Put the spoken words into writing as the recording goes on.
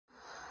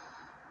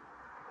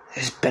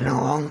It's been a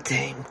long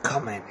time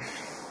coming.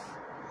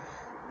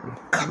 I'm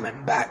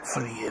coming back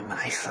for you,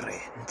 my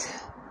friend.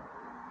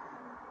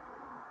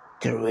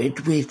 The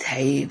Redwood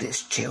Tide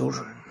is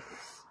children.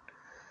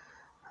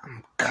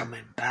 I'm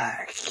coming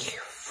back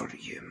for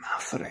you, my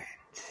friend.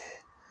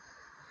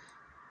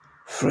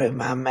 Through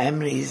my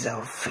memories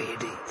are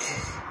faded.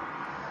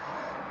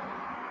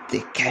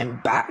 They came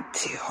back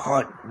to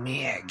haunt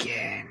me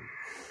again.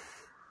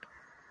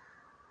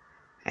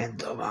 And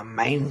though my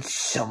mind's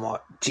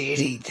somewhat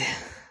jaded,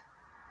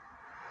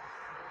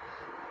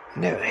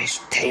 now it's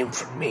time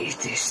for me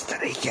to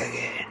strike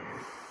again.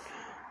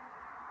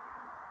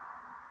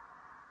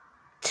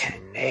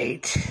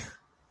 Tonight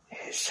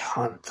is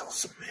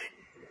Hunter's Moon.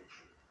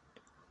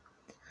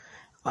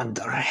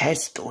 Under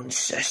Headstone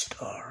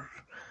Sister,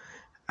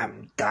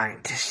 I'm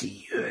dying to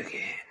see you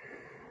again.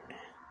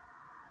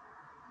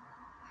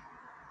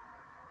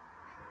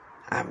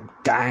 I'm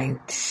dying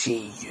to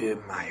see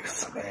you, my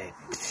friend,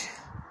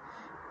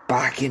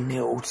 back in the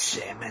old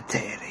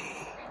cemetery.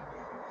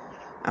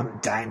 I'm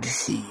dying to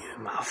see you,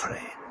 my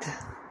friend.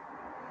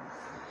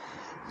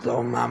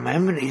 Though my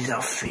memories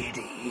are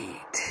faded,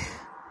 they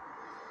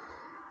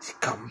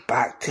come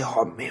back to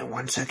haunt me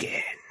once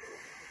again.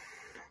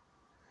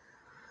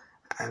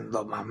 And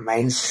though my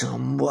mind's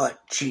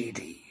somewhat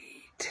jaded,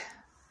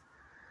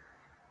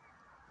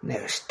 now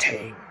it's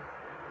time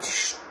to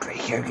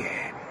strike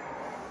again.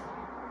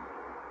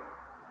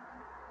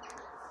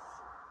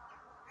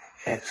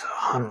 It's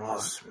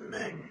Hunter's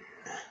Moon.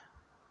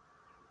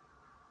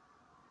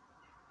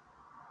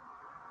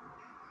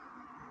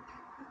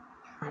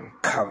 I'm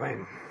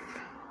coming.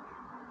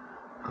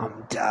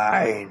 I'm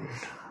dying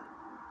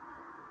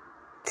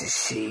to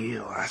see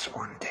you last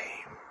one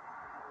time.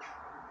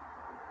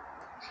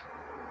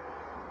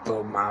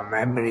 Though my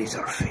memories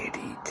are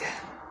faded,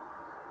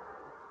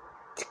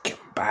 to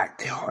come back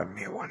to haunt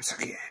me once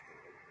again.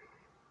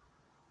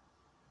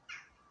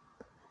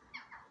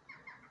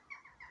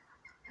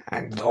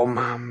 And though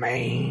my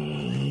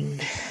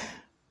mind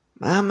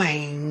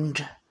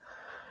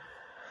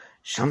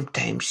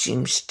sometimes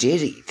seems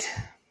jaded,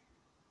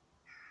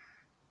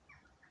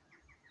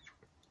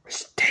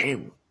 it's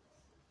time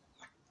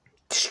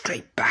to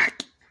strike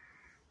back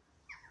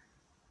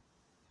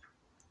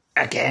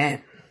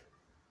again.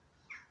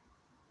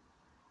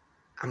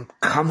 I'm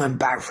coming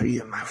back for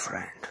you, my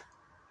friend.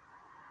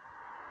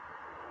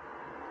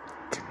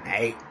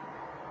 Tonight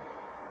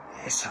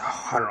is a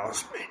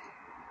Hunter's Moon.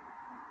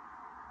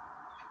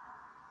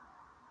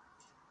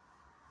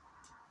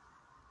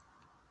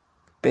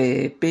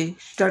 Baby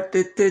shark,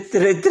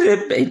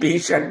 baby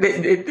shark.